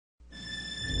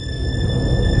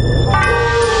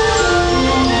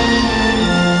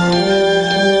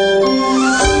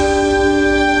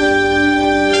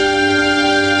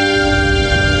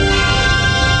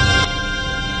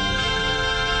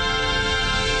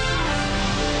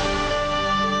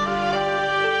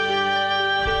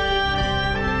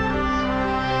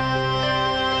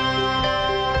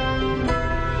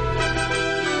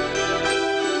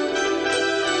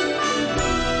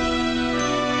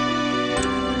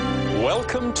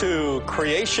Welcome to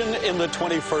Creation in the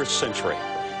 21st Century.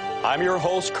 I'm your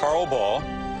host, Carl Baugh,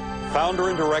 founder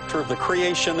and director of the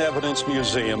Creation Evidence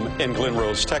Museum in Glen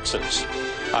Rose, Texas.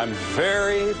 I'm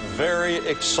very, very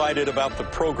excited about the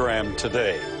program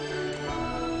today.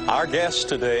 Our guest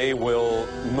today will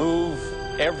move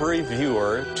every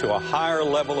viewer to a higher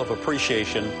level of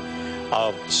appreciation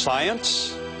of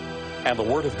science and the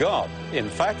Word of God. In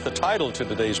fact, the title to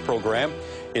today's program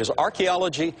is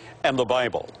Archaeology and the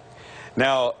Bible.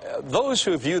 Now, those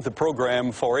who view the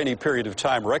program for any period of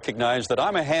time recognize that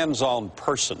I'm a hands-on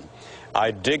person.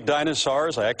 I dig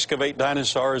dinosaurs, I excavate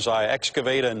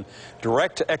and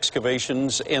direct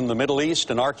excavations in the Middle East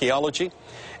and archaeology,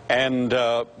 and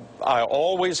I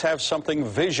always have something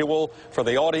visual for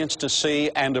the audience to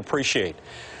see and appreciate.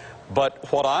 But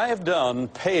what I have done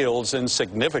pales in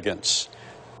significance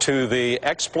to the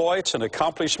exploits and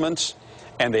accomplishments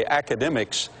and the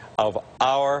academics of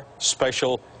our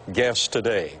special guest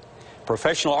today.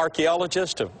 Professional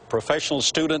archaeologist, a professional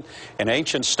student in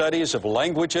ancient studies of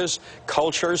languages,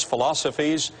 cultures,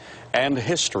 philosophies, and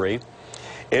history,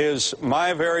 is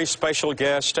my very special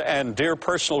guest and dear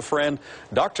personal friend,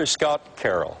 Dr. Scott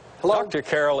Carroll. Hello. Dr.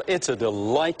 Carroll, it's a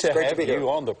delight to have you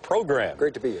on the program.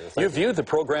 Great to be here. You viewed the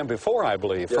program before, I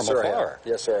believe, from afar.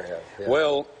 Yes, sir, I have. Yeah.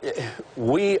 Well,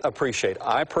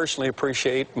 I personally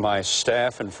appreciate, my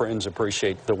staff and friends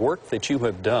appreciate the work that you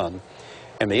have done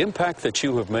and the impact that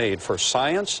you have made for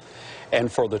science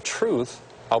and for the truth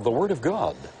of the Word of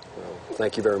God. Well,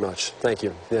 thank you very much. Thank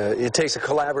you. It takes a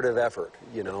collaborative effort,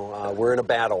 you know. We're in a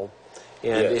battle,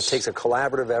 and Yes. it takes a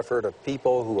collaborative effort of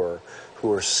people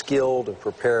who are skilled and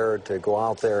prepared to go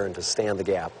out there and to stand the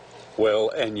gap. Well,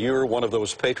 and you're one of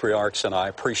those patriarchs, and I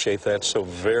appreciate that so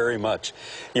very much.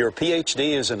 Your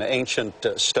PhD is in ancient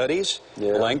studies,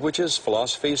 languages,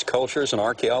 philosophies, cultures, and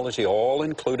archaeology, all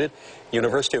included.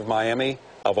 University of Miami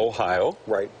of Ohio.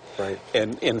 Right, right.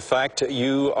 And in fact,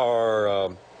 you are a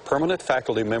permanent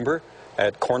faculty member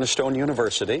at Cornerstone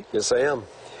University. Yes, I am.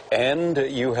 And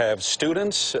you have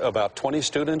students, about 20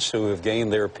 students, who have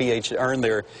gained their earned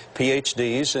their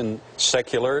PhDs in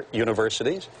secular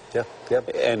universities. Yeah, yep.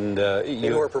 And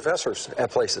you are professors at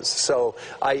places. So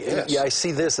I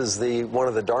see this as one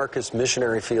of the darkest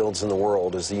missionary fields in the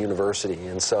world is the university.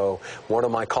 And so one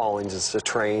of my callings is to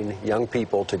train young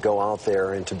people to go out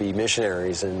there and to be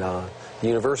missionaries in the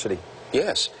university.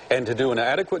 Yes, and to do an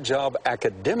adequate job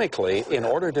academically in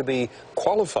order to be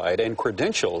qualified and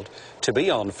credentialed to be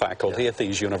on faculty at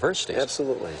these universities.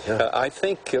 Absolutely. Yeah. I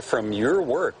think from your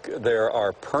work, there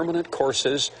are permanent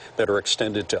courses that are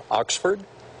extended to Oxford,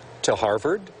 to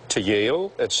Harvard, to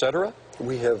Yale, etc.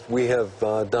 We have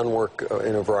done work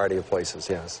in a variety of places,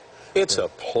 yes. It's a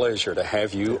pleasure to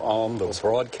have you on the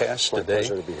broadcast today. It's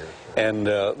a pleasure to be here. And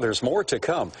there's more to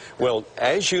come. Well,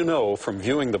 as you know from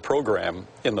viewing the program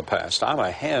in the past, I'm a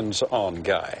hands-on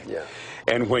guy. Yeah.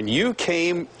 And when you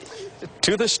came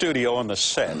to the studio on the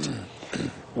set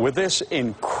with this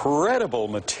incredible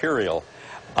material,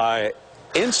 I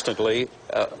instantly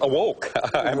awoke.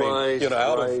 I mean, you know,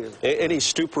 out of any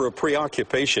stupor of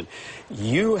preoccupation.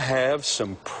 You have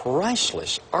some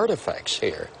priceless artifacts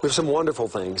here. We have some wonderful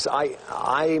things.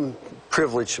 I'm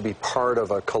privileged to be part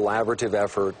of a collaborative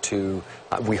effort to,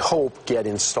 we hope, get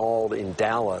installed in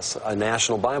Dallas, a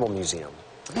National Bible Museum.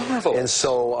 Marvelous. And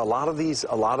so a lot of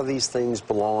these things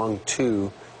belong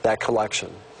to that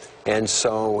collection. And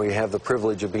so we have the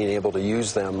privilege of being able to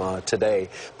use them today.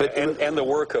 But and the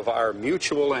work of our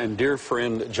mutual and dear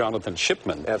friend Jonathan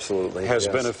Shipman has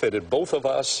benefited both of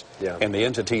us and the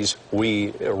entities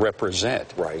we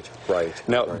represent. Right, right.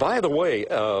 Now, by the way,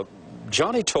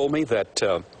 Johnny told me that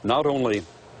not only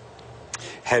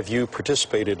have you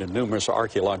participated in numerous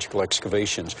archaeological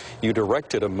excavations, you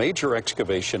directed a major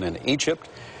excavation in Egypt,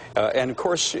 and of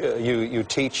course you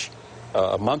teach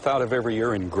a month out of every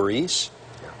year in Greece.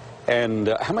 And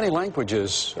how many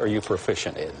languages are you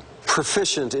proficient in?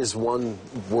 Proficient is one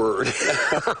word.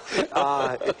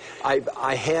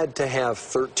 I had to have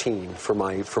 13 for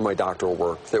my doctoral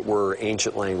work that were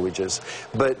ancient languages.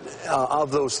 But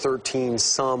of those 13,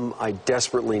 some I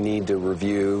desperately need to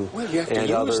review. Well, you have to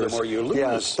use them or you lose.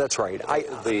 Yes, that's right.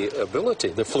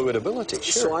 The fluid ability.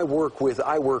 Sure. So I work with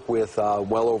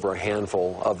well over a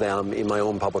handful of them in my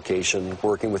own publication,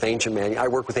 working with I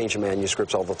work with ancient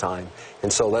manuscripts all the time,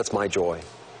 and so that's my joy.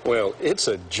 Well, it's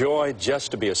a joy just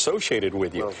to be associated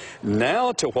with you. Well,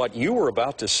 now to what you were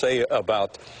about to say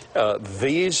about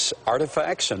these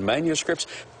artifacts and manuscripts.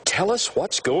 Tell us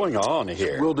what's going on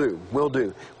here. Will do, will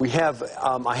do. We have,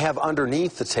 I have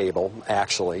underneath the table,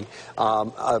 actually,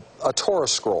 a Torah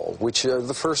scroll, which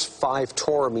the first 5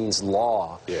 Torah means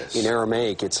law in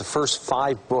Aramaic. It's the first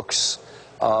 5 books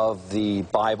of the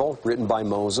Bible, written by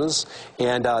Moses.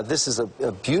 And this is a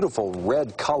beautiful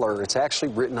red color. It's actually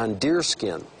written on deer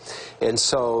skin. And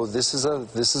so this is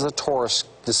a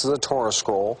Torah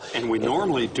scroll. And we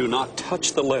normally do not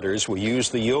touch the letters. We use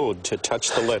the yod to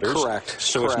touch the letters. Correct.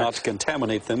 So as not to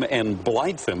contaminate them and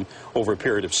blight them over a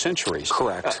period of centuries.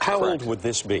 Correct. How old would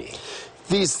this be?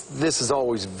 This is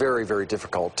always very, very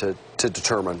difficult to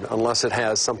determine unless it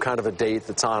has some kind of a date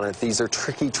that's on it. These are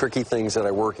tricky things that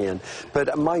I work in.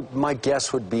 But my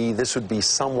guess would be this would be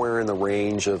somewhere in the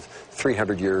range of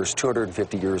 300 years,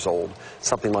 250 years old,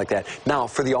 something like that. Now,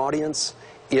 for the audience,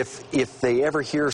 if they ever hear